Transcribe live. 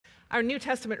Our New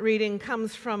Testament reading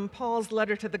comes from Paul's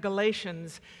letter to the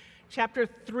Galatians, chapter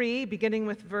 3, beginning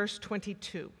with verse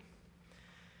 22.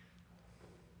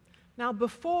 Now,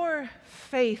 before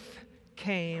faith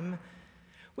came,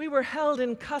 we were held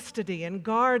in custody and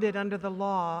guarded under the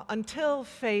law until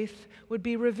faith would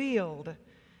be revealed.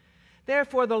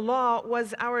 Therefore, the law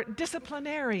was our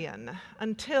disciplinarian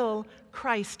until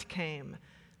Christ came,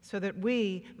 so that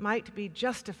we might be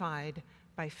justified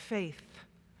by faith.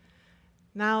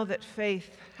 Now that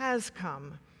faith has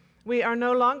come, we are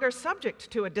no longer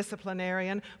subject to a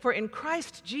disciplinarian, for in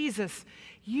Christ Jesus,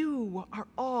 you are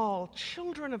all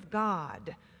children of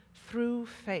God through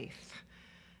faith.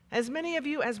 As many of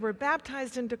you as were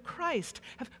baptized into Christ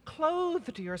have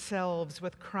clothed yourselves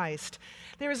with Christ.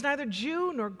 There is neither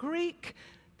Jew nor Greek,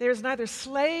 there is neither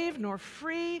slave nor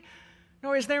free,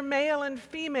 nor is there male and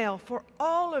female, for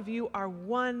all of you are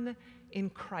one in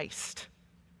Christ.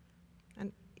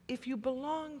 And if you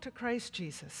belong to Christ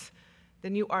Jesus,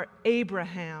 then you are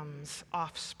Abraham's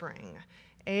offspring,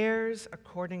 heirs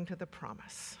according to the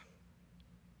promise.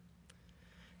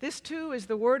 This too is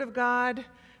the word of God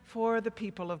for the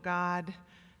people of God.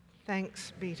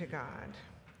 Thanks be to God.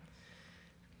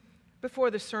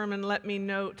 Before the sermon, let me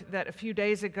note that a few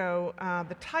days ago,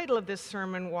 the title of this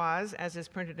sermon was, as is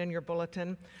printed in your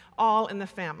bulletin, All in the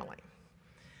Family.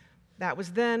 That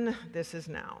was then, this is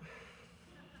now.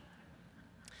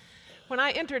 When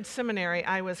I entered seminary,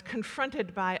 I was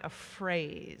confronted by a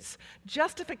phrase,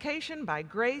 justification by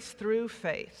grace through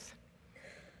faith.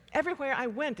 Everywhere I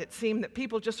went, it seemed that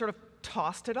people just sort of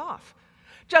tossed it off.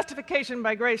 Justification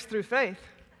by grace through faith.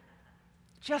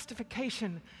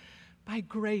 Justification by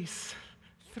grace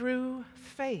through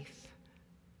faith.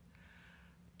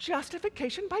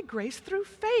 Justification by grace through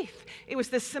faith. It was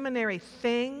this seminary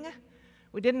thing.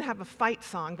 We didn't have a fight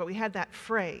song, but we had that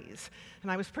phrase. And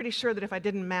I was pretty sure that if I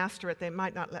didn't master it, they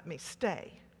might not let me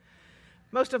stay.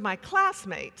 Most of my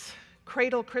classmates,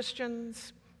 cradle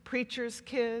Christians, preachers'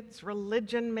 kids,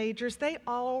 religion majors, they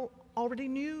all already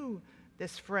knew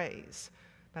this phrase.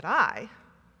 But I,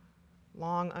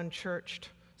 long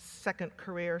unchurched, second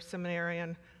career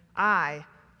seminarian, I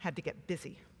had to get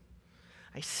busy.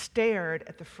 I stared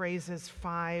at the phrase's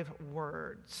 5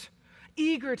 words,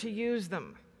 eager to use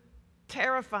them,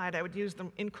 terrified I would use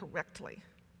them incorrectly.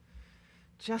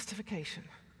 Justification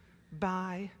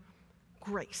by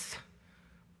grace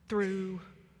through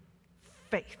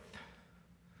faith.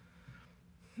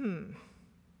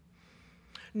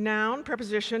 Noun,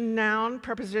 preposition, noun.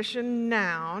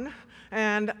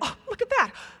 And, oh, look at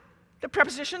that. The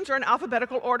prepositions are in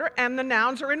alphabetical order and the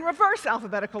nouns are in reverse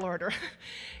alphabetical order.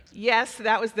 Yes,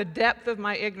 that was the depth of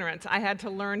my ignorance. I had to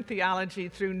learn theology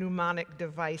through mnemonic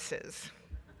devices.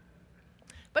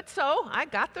 But so I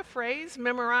got the phrase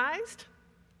memorized,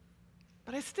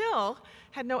 but I still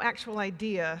had no actual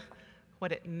idea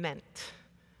what it meant.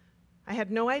 I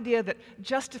had no idea that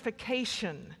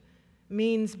justification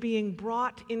means being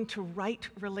brought into right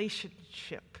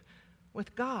relationship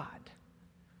with God.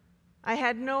 I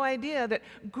had no idea that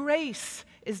grace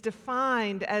is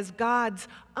defined as God's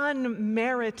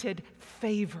unmerited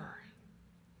favor.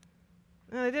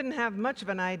 And I didn't have much of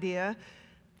an idea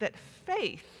that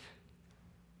faith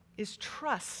is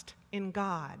trust in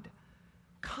God,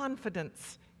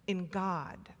 confidence in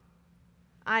God.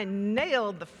 I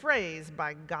nailed the phrase,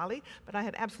 by golly, but I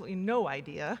had absolutely no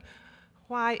idea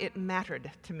why it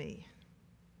mattered to me.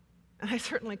 And I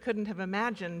certainly couldn't have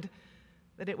imagined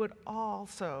that it would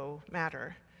also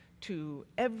matter to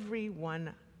every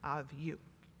one of you.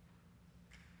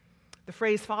 The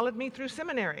phrase followed me through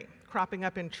seminary, cropping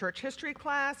up in church history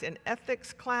class, in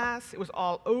ethics class. It was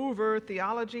all over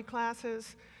theology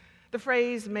classes. The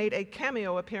phrase made a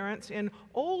cameo appearance in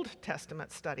Old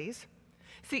Testament studies.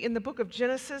 See, in the book of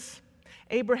Genesis,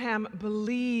 Abraham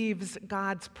believes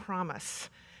God's promise,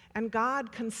 and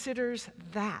God considers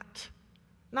that,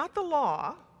 not the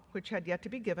law, which had yet to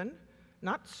be given,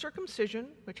 not circumcision,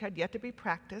 which had yet to be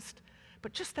practiced,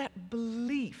 but just that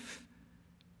belief.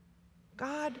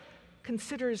 God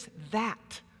considers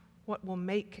that what will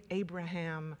make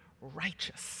Abraham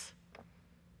righteous.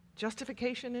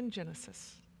 Justification in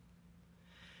Genesis.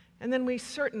 And then we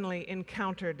certainly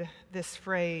encountered this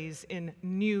phrase in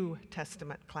New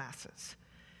Testament classes.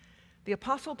 The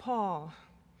Apostle Paul,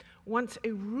 once a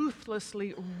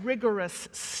ruthlessly rigorous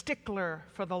stickler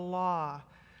for the law,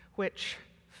 which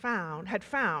had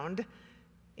found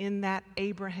in that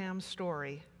Abraham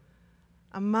story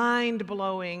a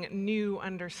mind-blowing new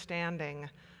understanding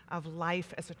of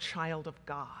life as a child of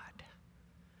God.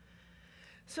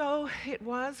 So it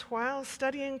was while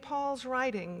studying Paul's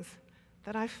writings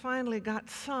that I finally got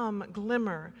some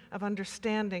glimmer of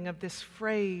understanding of this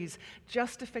phrase,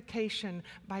 justification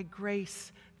by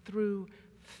grace through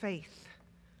faith.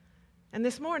 And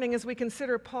this morning, as we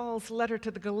consider Paul's letter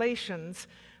to the Galatians,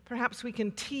 perhaps we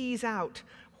can tease out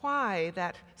why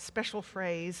that special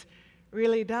phrase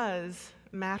really does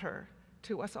matter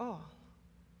to us all.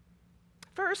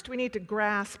 First, we need to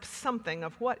grasp something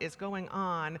of what is going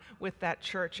on with that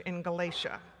church in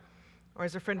Galatia, or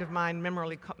as a friend of mine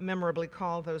memorably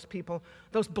called those people,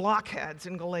 those blockheads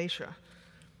in Galatia.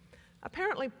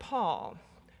 Apparently, Paul,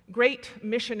 great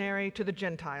missionary to the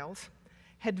Gentiles,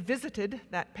 had visited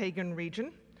that pagan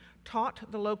region, taught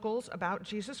the locals about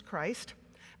Jesus Christ,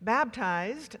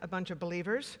 baptized a bunch of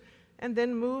believers, and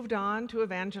then moved on to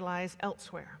evangelize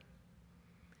elsewhere.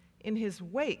 In his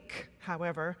wake,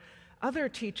 however, other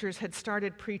teachers had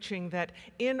started preaching that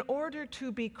in order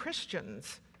to be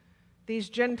Christians, these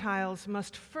Gentiles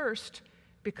must first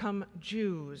become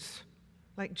Jews,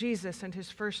 like Jesus and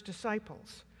his first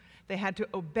disciples. They had to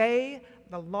obey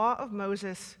the law of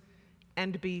Moses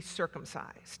and be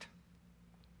circumcised.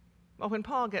 Well, when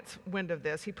Paul gets wind of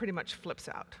this, he pretty much flips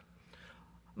out.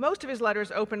 Most of his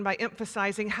letters open by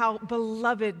emphasizing how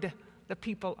beloved the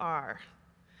people are.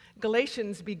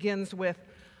 Galatians begins with,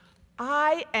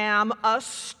 I am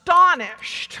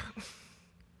astonished.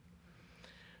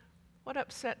 What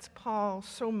upsets Paul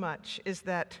so much is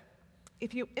that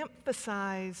if you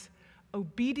emphasize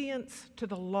obedience to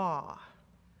the law,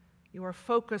 you are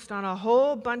focused on a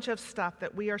whole bunch of stuff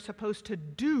that we are supposed to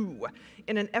do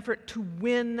in an effort to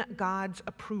win God's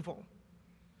approval.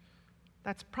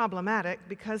 That's problematic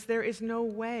because there is no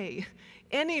way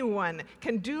anyone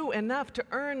can do enough to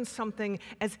earn something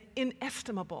as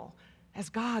inestimable as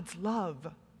God's love.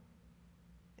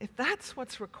 If that's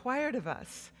what's required of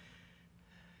us,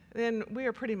 then we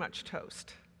are pretty much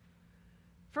toast.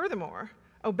 Furthermore,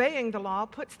 obeying the law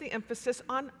puts the emphasis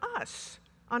on us,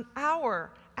 on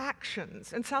our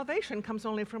actions, and salvation comes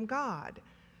only from God.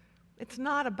 It's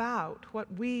not about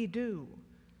what we do.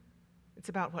 It's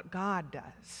about what God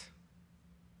does.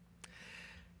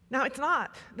 Now, it's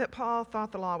not that Paul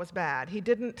thought the law was bad. He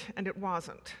didn't, and it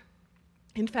wasn't.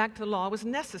 In fact, the law was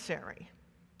necessary.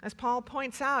 As Paul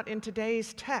points out in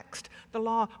today's text, the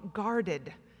law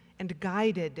guarded and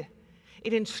guided.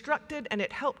 It instructed and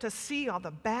it helped us see all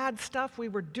the bad stuff we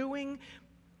were doing.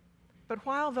 But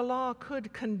while the law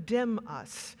could condemn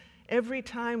us every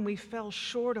time we fell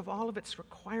short of all of its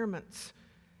requirements,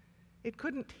 it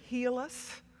couldn't heal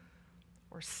us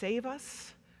or save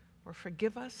us or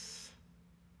forgive us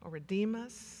or redeem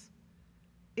us.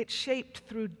 It's shaped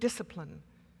through discipline,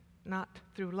 not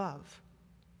through love.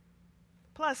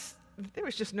 Plus, there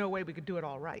was just no way we could do it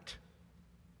all right.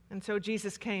 And so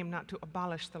Jesus came not to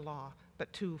abolish the law,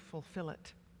 but to fulfill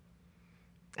it.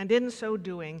 And in so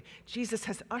doing, Jesus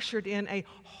has ushered in a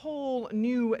whole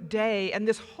new day and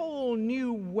this whole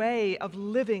new way of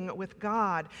living with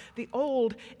God. The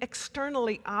old,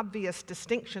 externally obvious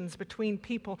distinctions between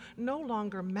people no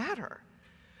longer matter.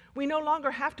 We no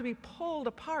longer have to be pulled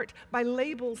apart by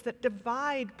labels that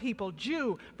divide people,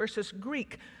 Jew versus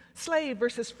Greek, slave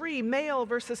versus free, male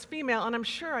versus female, and I'm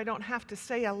sure I don't have to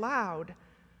say aloud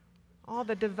all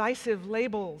the divisive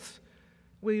labels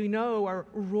we know are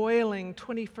roiling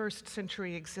 21st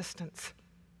century existence.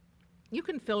 You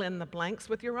can fill in the blanks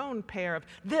with your own pair of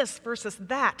this versus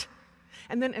that,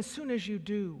 and then as soon as you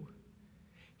do,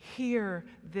 hear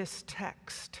this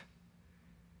text.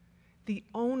 The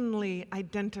only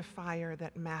identifier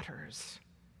that matters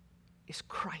is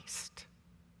Christ.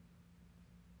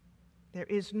 There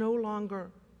is no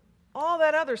longer all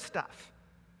that other stuff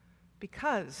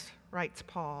because, writes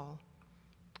Paul,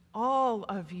 all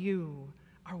of you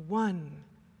are one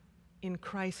in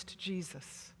Christ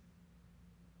Jesus.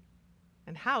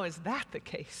 And how is that the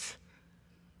case?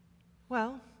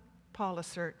 Well, Paul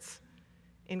asserts,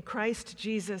 in Christ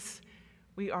Jesus,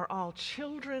 we are all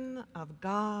children of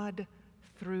God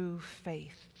through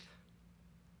faith.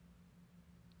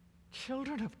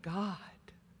 Children of God.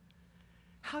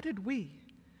 How did we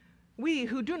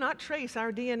who do not trace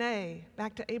our DNA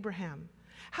back to Abraham,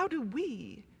 how do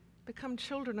we become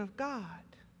children of God?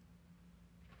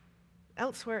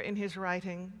 Elsewhere in his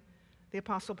writing, the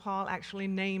Apostle Paul actually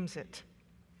names it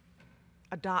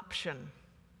adoption.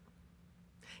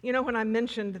 You know, when I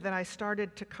mentioned that I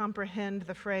started to comprehend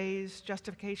the phrase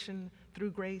justification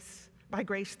through grace, by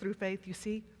grace through faith, you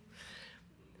see,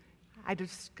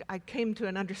 I came to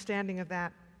an understanding of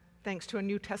that thanks to a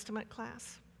New Testament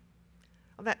class.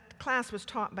 Well, that class was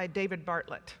taught by David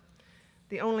Bartlett,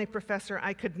 the only professor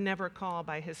I could never call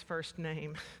by his first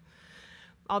name.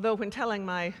 Although when telling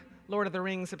my Lord of the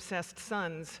Rings obsessed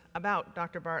sons about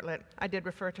Dr. Bartlett, I did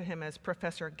refer to him as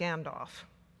Professor Gandalf.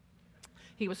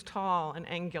 He was tall and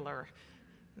angular.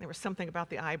 There was something about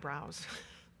the eyebrows.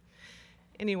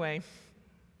 Anyway,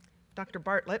 Dr.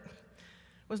 Bartlett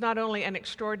was not only an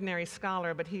extraordinary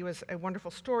scholar, but he was a wonderful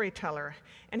storyteller.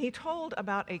 And he told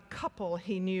about a couple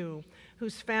he knew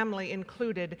whose family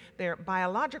included their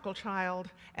biological child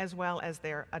as well as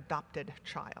their adopted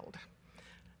child.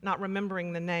 Not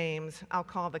remembering the names, I'll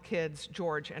call the kids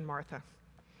George and Martha.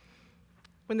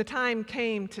 When the time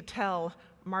came to tell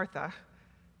Martha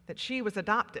that she was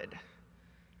adopted,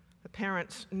 the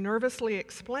parents nervously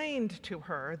explained to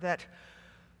her that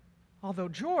although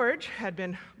George had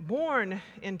been born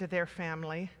into their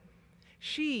family,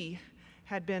 she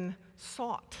had been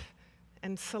sought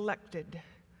and selected,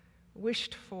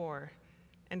 wished for,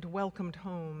 and welcomed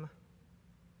home.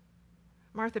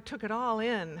 Martha took it all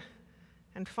in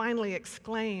and finally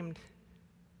exclaimed,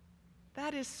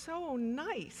 "That is so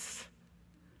nice.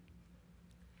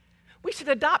 We should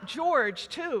adopt George,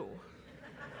 too."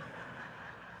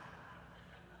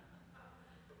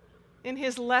 In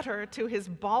his letter to his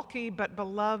balky but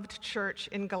beloved church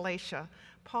in Galatia,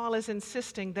 Paul is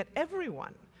insisting that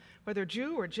everyone, whether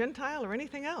Jew or Gentile or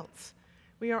anything else,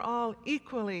 we are all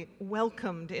equally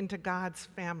welcomed into God's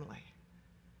family.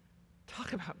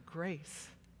 Talk about grace.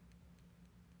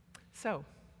 So,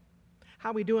 how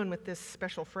are we doing with this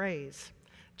special phrase,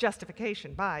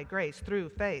 justification by grace through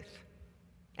faith,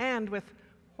 and with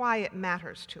why it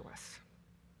matters to us?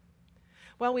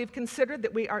 Well, we've considered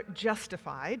that we are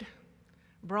justified,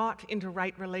 brought into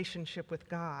right relationship with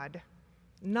God,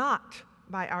 not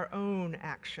by our own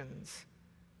actions,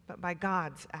 but by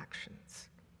God's actions,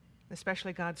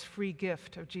 especially God's free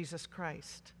gift of Jesus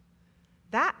Christ.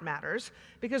 That matters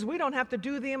because we don't have to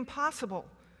do the impossible.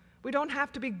 We don't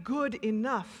have to be good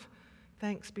enough,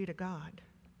 thanks be to God.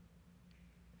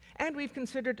 And we've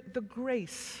considered the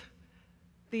grace,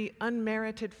 the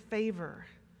unmerited favor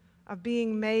of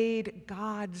being made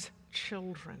God's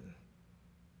children.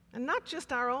 And not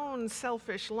just our own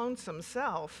selfish, lonesome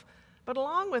self, but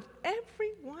along with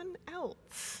everyone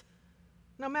else,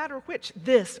 no matter which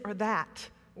this or that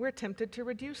we're tempted to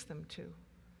reduce them to.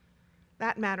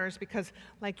 That matters because,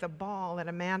 like the ball that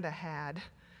Amanda had,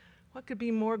 what could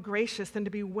be more gracious than to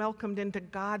be welcomed into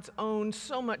God's own,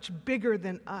 so much bigger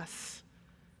than us,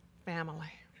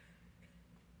 family?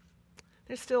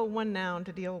 There's still one noun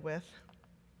to deal with,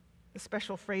 the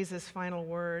special phrase's final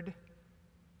word,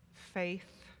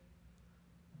 faith.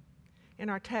 In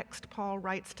our text, Paul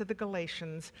writes to the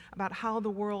Galatians about how the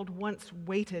world once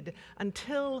waited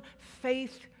until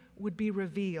faith would be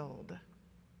revealed.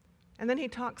 And then he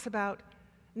talks about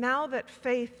now that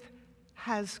faith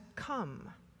has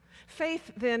come.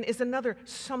 Faith, then, is another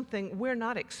something we're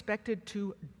not expected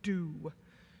to do.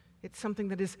 It's something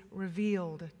that is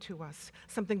revealed to us,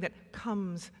 something that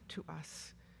comes to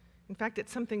us. In fact,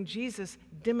 it's something Jesus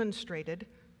demonstrated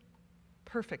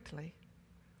perfectly,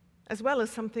 as well as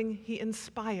something he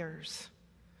inspires.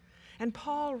 And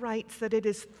Paul writes that it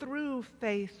is through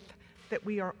faith that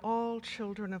we are all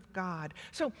children of God.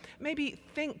 So maybe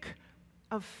think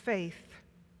of faith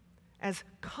as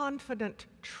confident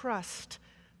trust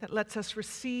that lets us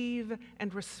receive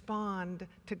and respond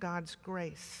to God's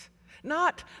grace.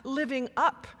 Not living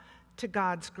up to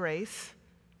God's grace,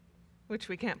 which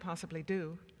we can't possibly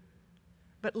do,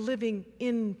 but living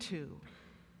into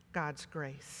God's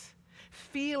grace.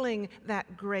 Feeling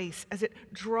that grace as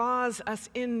it draws us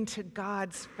into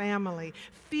God's family,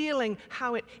 feeling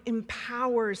how it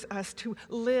empowers us to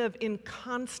live in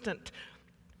constant,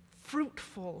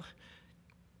 fruitful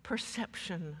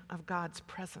perception of God's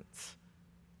presence.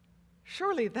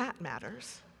 Surely that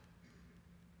matters.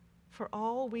 For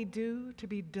all we do to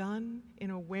be done in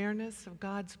awareness of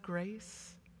God's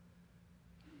grace,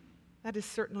 that is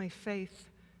certainly faith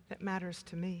that matters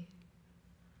to me.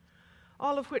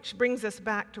 All of which brings us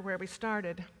back to where we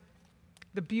started,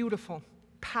 the beautiful,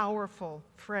 powerful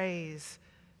phrase,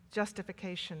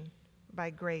 justification by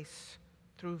grace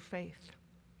through faith.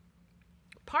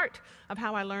 Part of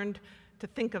how I learned to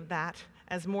think of that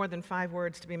as more than 5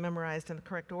 words to be memorized in the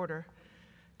correct order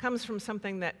comes from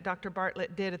something that Dr.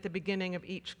 Bartlett did at the beginning of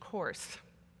each course.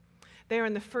 There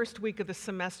in the first week of the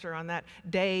semester, on that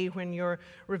day when you're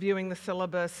reviewing the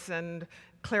syllabus and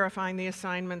clarifying the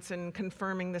assignments and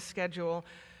confirming the schedule,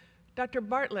 Dr.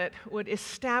 Bartlett would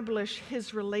establish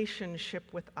his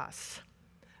relationship with us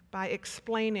by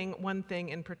explaining one thing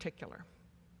in particular.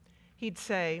 He'd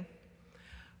say,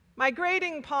 "My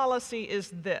grading policy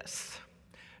is this: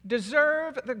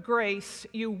 deserve the grace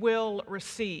you will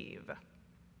receive."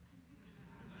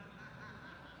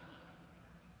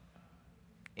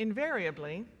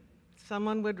 Invariably,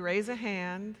 someone would raise a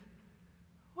hand.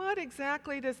 What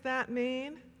exactly does that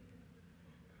mean?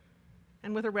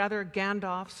 And with a rather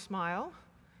Gandalf smile,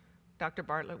 Dr.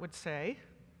 Bartlett would say,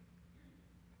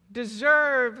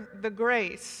 deserve the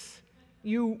grace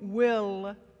you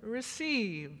will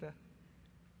receive.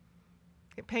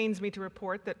 It pains me to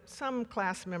report that some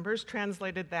class members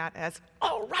translated that as,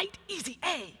 all right, easy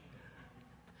A.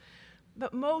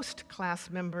 But most class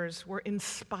members were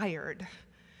inspired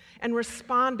and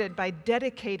responded by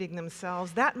dedicating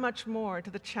themselves that much more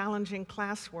to the challenging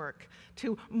classwork,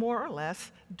 to more or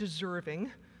less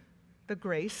deserving the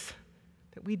grace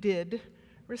that we did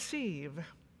receive.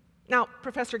 Now,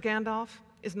 Professor Gandalf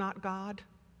is not God.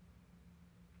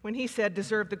 When he said,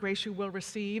 deserve the grace you will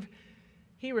receive,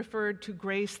 he referred to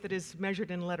grace that is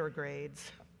measured in letter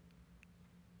grades.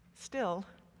 Still,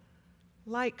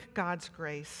 like God's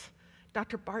grace,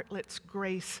 Dr. Bartlett's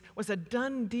grace was a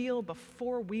done deal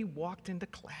before we walked into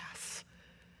class.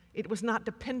 It was not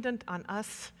dependent on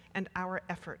us and our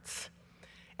efforts.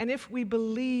 And if we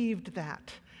believed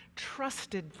that,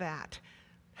 trusted that,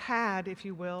 had, if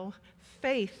you will,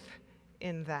 faith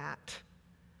in that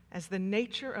as the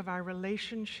nature of our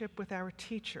relationship with our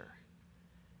teacher,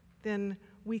 then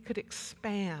we could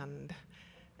expand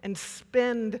and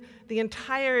spend the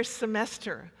entire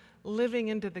semester living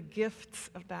into the gifts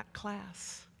of that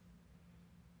class.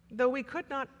 Though we could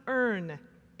not earn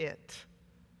it,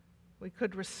 we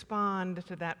could respond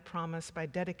to that promise by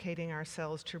dedicating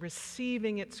ourselves to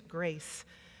receiving its grace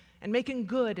and making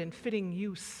good and fitting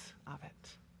use of it.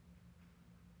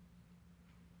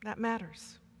 That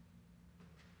matters.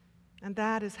 And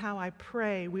that is how I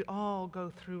pray we all go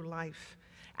through life,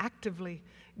 actively,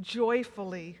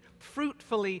 joyfully,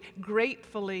 fruitfully,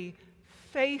 gratefully,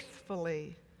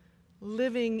 faithfully,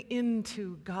 living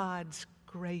into God's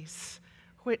grace,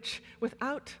 which,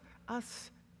 without us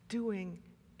doing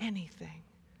anything,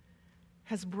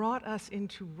 has brought us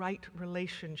into right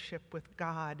relationship with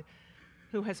God,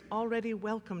 who has already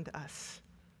welcomed us,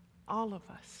 all of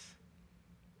us,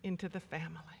 into the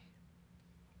family.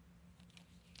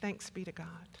 Thanks be to God.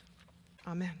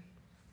 Amen.